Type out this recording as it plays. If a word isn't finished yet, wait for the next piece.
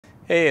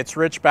Hey, it's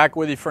Rich back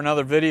with you for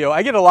another video.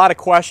 I get a lot of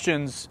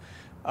questions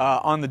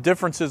on the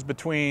differences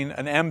between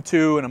an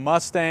M2 and a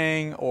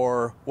Mustang,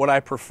 or what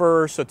I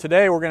prefer. So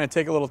today we're going to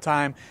take a little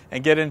time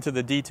and get into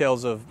the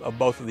details of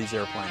both of these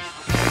airplanes.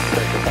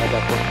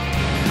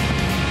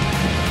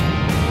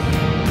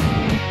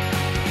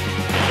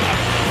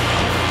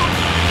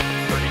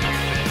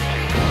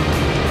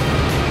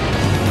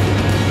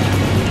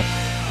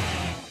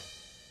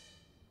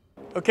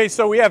 Okay,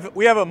 so we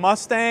have a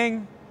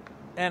Mustang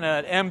and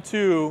an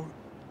M2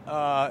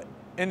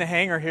 in the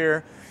hangar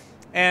here,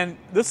 and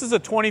this is a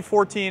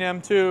 2014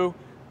 M2.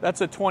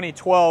 That's a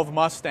 2012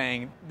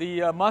 Mustang.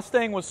 The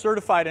Mustang was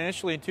certified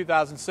initially in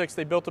 2006.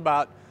 They built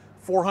about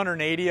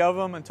 480 of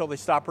them until they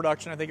stopped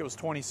production. I think it was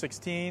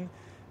 2016.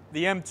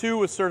 The M2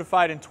 was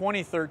certified in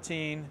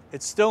 2013.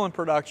 It's still in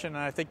production,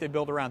 and I think they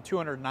built around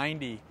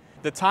 290.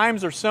 The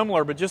times are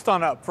similar, but just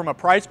from a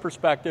price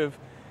perspective,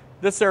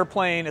 this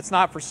airplane, it's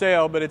not for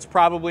sale, but it's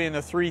probably in the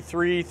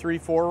 3.3,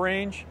 3.4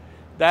 range.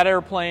 That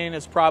airplane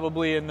is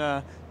probably in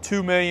the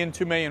 $2 million,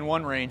 $2.1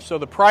 million range. So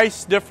the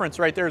price difference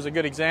right there is a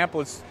good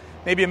example. It's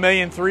maybe $1.3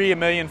 million, $1.4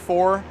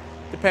 million,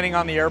 depending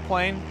on the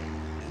airplane.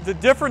 The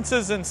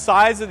differences in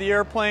size of the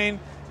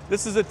airplane,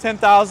 this is a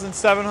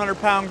 10,700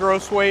 pound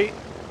gross weight.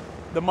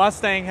 The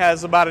Mustang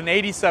has about an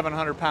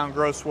 8,700 pound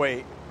gross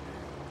weight.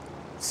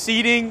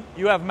 Seating,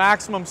 you have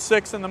maximum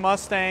 6 in the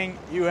Mustang.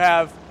 You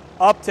have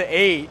up to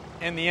 8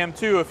 in the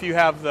M2 if you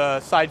have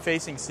the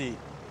side-facing seat.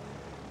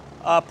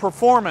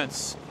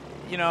 Performance,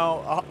 you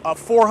know,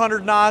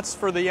 400 knots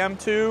for the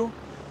M2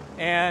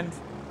 and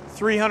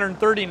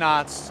 330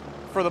 knots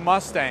for the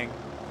Mustang.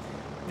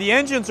 The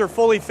engines are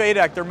fully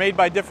FADEC. They're made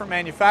by different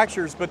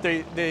manufacturers, but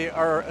they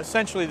are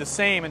essentially the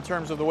same in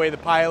terms of the way the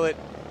pilot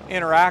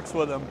interacts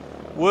with them.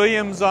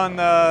 Williams on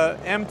the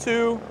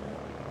M2,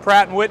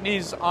 Pratt &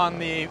 Whitney's on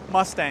the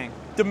Mustang.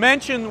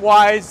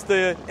 Dimension-wise,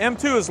 the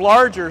M2 is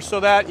larger, so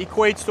that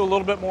equates to a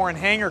little bit more in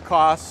hangar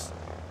costs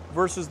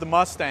versus the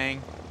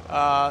Mustang.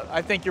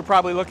 I think you're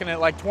probably looking at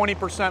like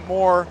 20%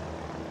 more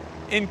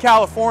in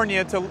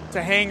California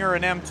to hangar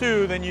an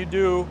M2 than you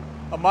do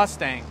a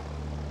Mustang.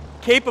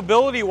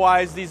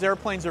 Capability-wise, these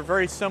airplanes are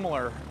very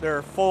similar.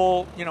 They're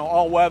full, you know,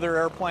 all-weather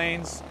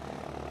airplanes,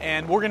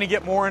 and we're going to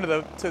get more into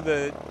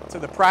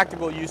the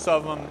practical use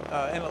of them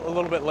in a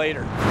little bit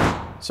later.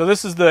 So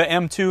this is the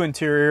M2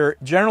 interior.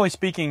 Generally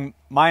speaking,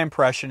 my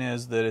impression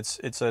is that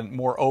it's a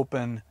more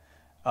open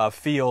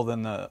feel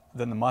than the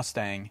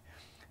Mustang.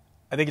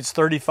 I think it's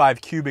 35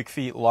 cubic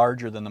feet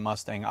larger than the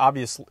Mustang.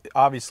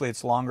 Obviously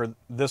it's longer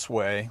this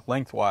way,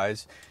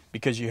 lengthwise,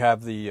 because you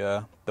have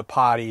the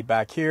potty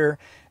back here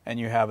and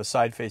you have a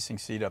side-facing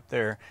seat up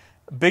there.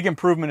 Big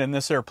improvement in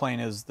this airplane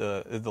is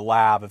the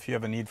lab. If you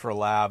have a need for a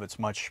lab, it's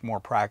much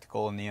more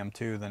practical in the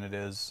M2 than it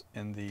is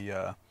in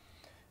the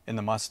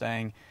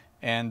Mustang.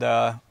 And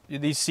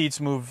these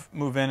seats move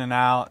in and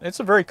out. It's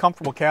a very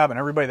comfortable cabin.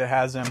 Everybody that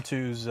has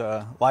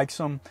M2s likes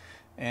them,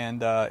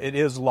 and it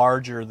is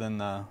larger than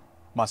the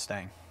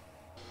Mustang.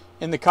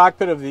 In the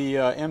cockpit of the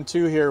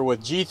M2 here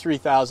with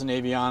G3000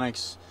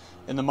 avionics,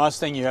 in the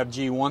Mustang you have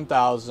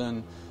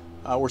G1000.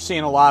 We're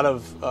seeing a lot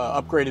of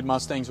upgraded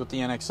Mustangs with the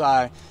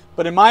NXI,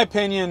 but in my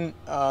opinion,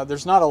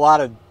 there's not a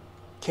lot of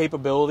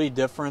capability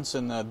difference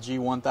in the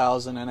G1000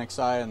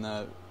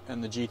 NXI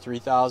and the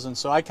G3000,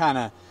 so I kind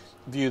of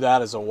view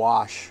that as a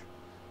wash.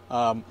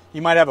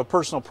 You might have a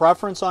personal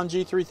preference on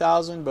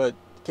G3000, but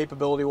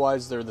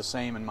capability-wise, they're the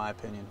same in my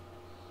opinion.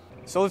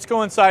 So let's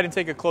go inside and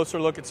take a closer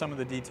look at some of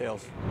the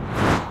details.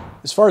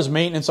 As far as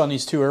maintenance on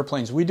these two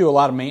airplanes, we do a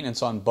lot of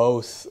maintenance on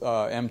both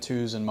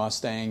M2s and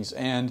Mustangs,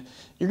 and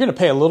you're going to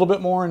pay a little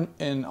bit more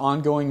in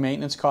ongoing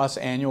maintenance costs,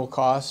 annual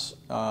costs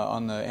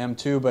on the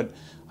M2, but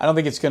I don't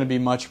think it's going to be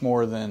much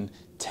more than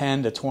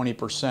 10 to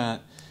 20%.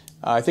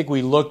 I think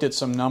we looked at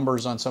some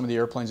numbers on some of the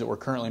airplanes that we're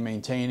currently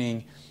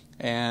maintaining,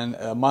 and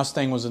a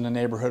Mustang was in the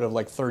neighborhood of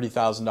like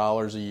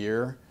 $30,000 a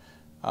year.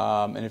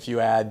 And if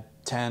you add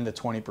 10 to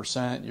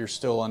 20%, you're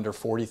still under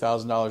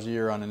 $40,000 a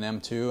year on an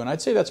M2. And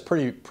I'd say that's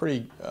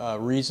pretty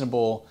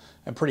reasonable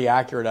and pretty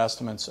accurate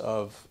estimates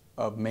of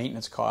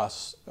maintenance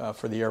costs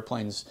for the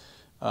airplanes.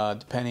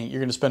 Depending, you're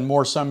going to spend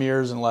more some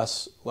years and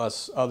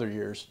less other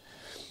years.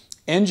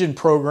 Engine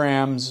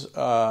programs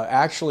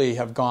actually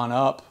have gone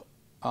up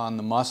on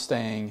the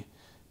Mustang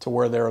to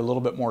where they're a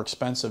little bit more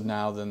expensive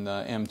now than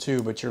the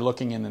M2, but you're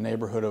looking in the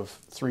neighborhood of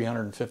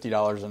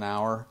 $350 an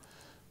hour,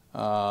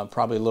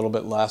 probably a little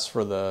bit less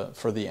for the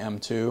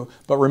M2.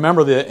 But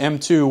remember, the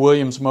M2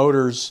 Williams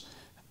motors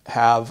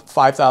have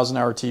 5,000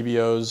 hour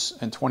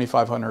TBOs and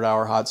 2,500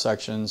 hour hot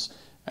sections,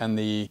 and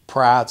the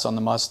Pratts on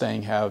the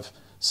Mustang have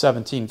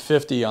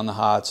 1,750 on the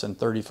hots and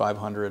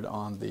 3,500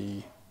 on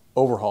the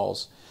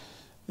overhauls.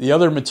 The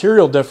other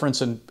material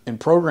difference in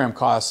program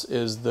costs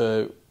is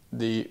the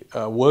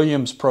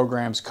Williams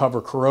programs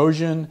cover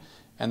corrosion,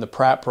 and the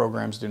Pratt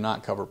programs do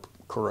not cover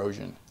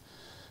corrosion.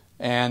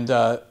 And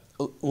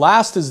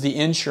last is the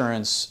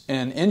insurance,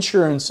 and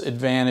insurance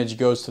advantage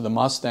goes to the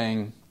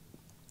Mustang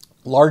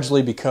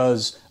largely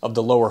because of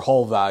the lower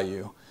hull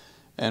value.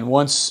 And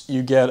once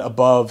you get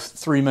above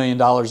 $3 million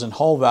in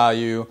hull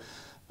value,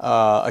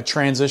 a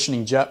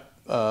transitioning jet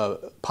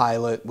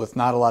pilot with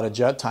not a lot of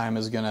jet time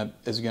is gonna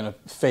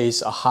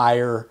face a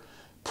higher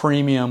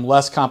premium,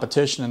 less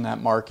competition in that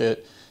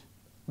market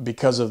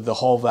because of the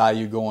hull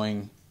value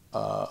going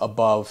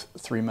above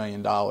 $3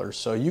 million.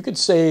 So you could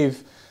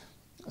save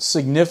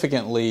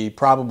significantly,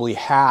 probably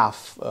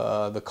half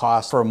the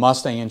cost for a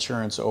Mustang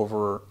insurance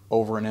over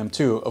an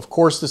M2. Of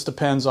course, this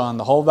depends on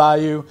the hull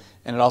value,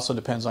 and it also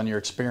depends on your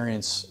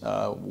experience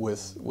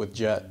with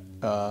jet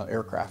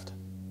aircraft.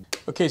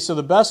 Okay, so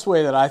the best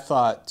way that I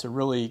thought to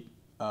really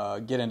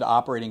get into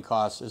operating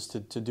costs is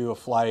to do a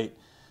flight,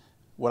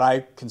 what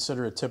I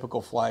consider a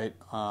typical flight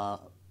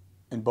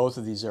in both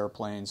of these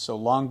airplanes. So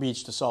Long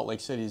Beach to Salt Lake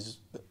City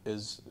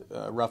is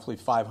roughly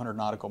 500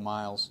 nautical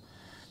miles,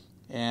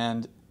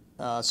 and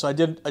so I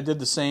did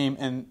the same,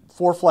 and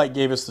ForeFlight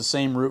gave us the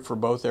same route for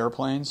both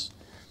airplanes.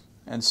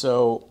 And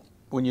so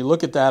when you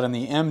look at that in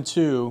the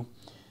M2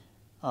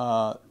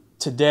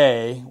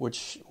 today,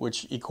 which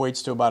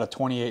equates to about a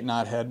 28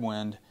 knot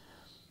headwind,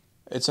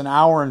 it's an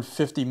hour and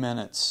 50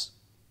 minutes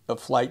of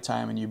flight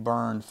time, and you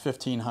burn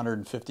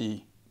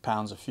 1,550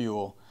 pounds of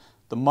fuel.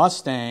 The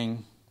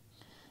Mustang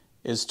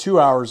is 2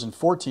 hours and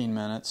 14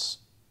 minutes,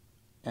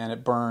 and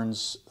it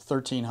burns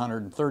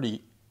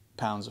 1,330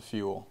 pounds of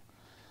fuel.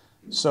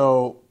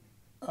 So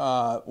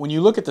when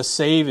you look at the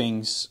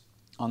savings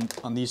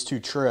on these two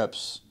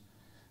trips,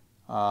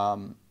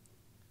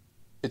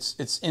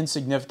 it's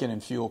insignificant in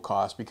fuel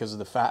cost because of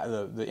the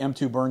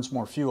M2 burns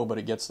more fuel, but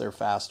it gets there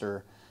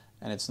faster,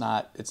 and it's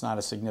not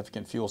a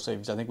significant fuel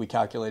savings. I think we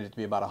calculated it to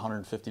be about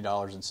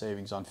 $150 in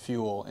savings on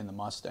fuel in the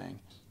Mustang.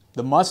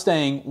 The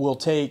Mustang will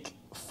take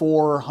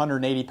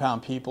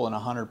 480-pound people and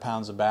 100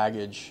 pounds of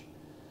baggage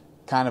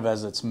kind of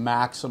as its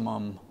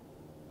maximum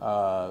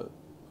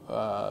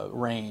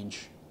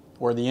range,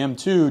 where the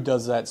M2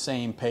 does that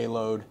same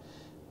payload,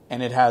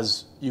 and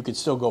you could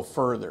still go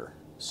further.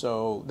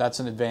 So that's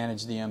an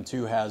advantage the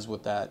M2 has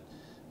with that,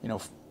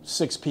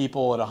 6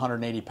 people at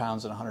 180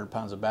 pounds and 100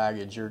 pounds of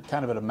baggage. You're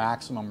kind of at a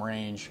maximum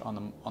range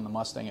on the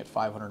Mustang at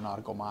 500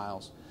 nautical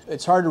miles.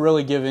 It's hard to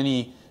really give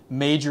any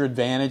major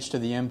advantage to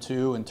the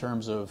M2 in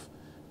terms of,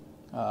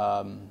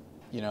 on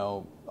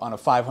a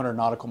 500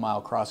 nautical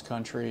mile cross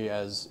country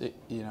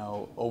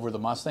over the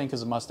Mustang, because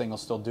the Mustang will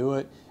still do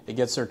it. It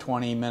gets there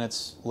 20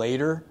 minutes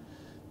later.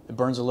 It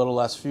burns a little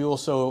less fuel.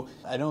 So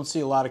I don't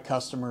see a lot of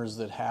customers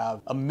that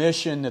have a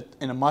mission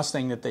in a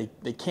Mustang that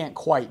they can't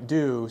quite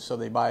do, so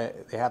they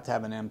have to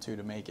have an M2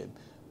 to make it.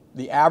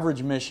 The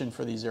average mission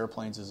for these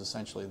airplanes is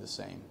essentially the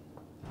same.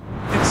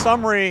 In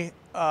summary,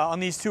 on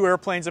these two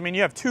airplanes, I mean,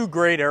 you have two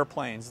great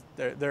airplanes.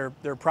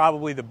 They're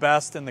probably the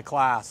best in the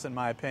class, in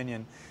my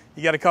opinion.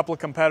 You got a couple of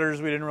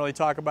competitors we didn't really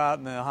talk about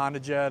in the Honda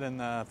Jet and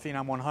the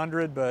Phenom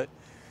 100, but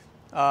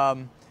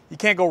you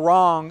can't go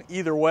wrong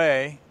either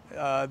way.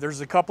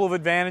 There's a couple of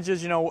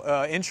advantages.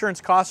 Insurance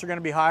costs are going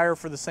to be higher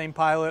for the same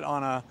pilot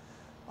on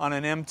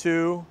an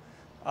M2,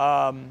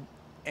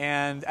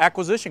 and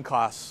acquisition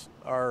costs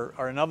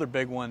are another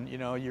big one.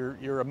 You're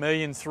 $1.3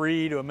 million to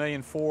 $1.4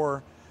 million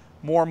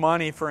more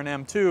money for an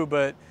M2,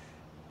 but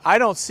I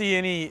don't see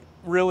any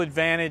real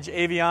advantage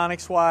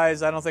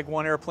avionics-wise. I don't think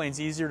one airplane's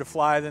easier to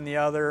fly than the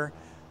other.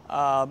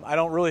 I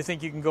don't really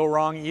think you can go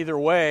wrong either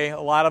way. A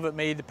lot of it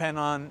may depend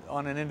on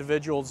an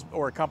individual's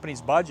or a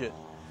company's budget,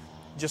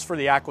 just for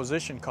the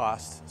acquisition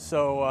cost.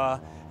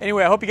 So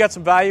anyway, I hope you got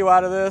some value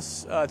out of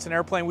this. It's an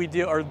airplane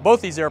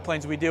both these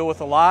airplanes we deal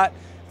with a lot.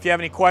 If you have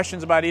any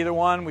questions about either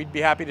one, we'd be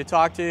happy to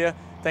talk to you.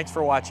 Thanks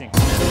for watching.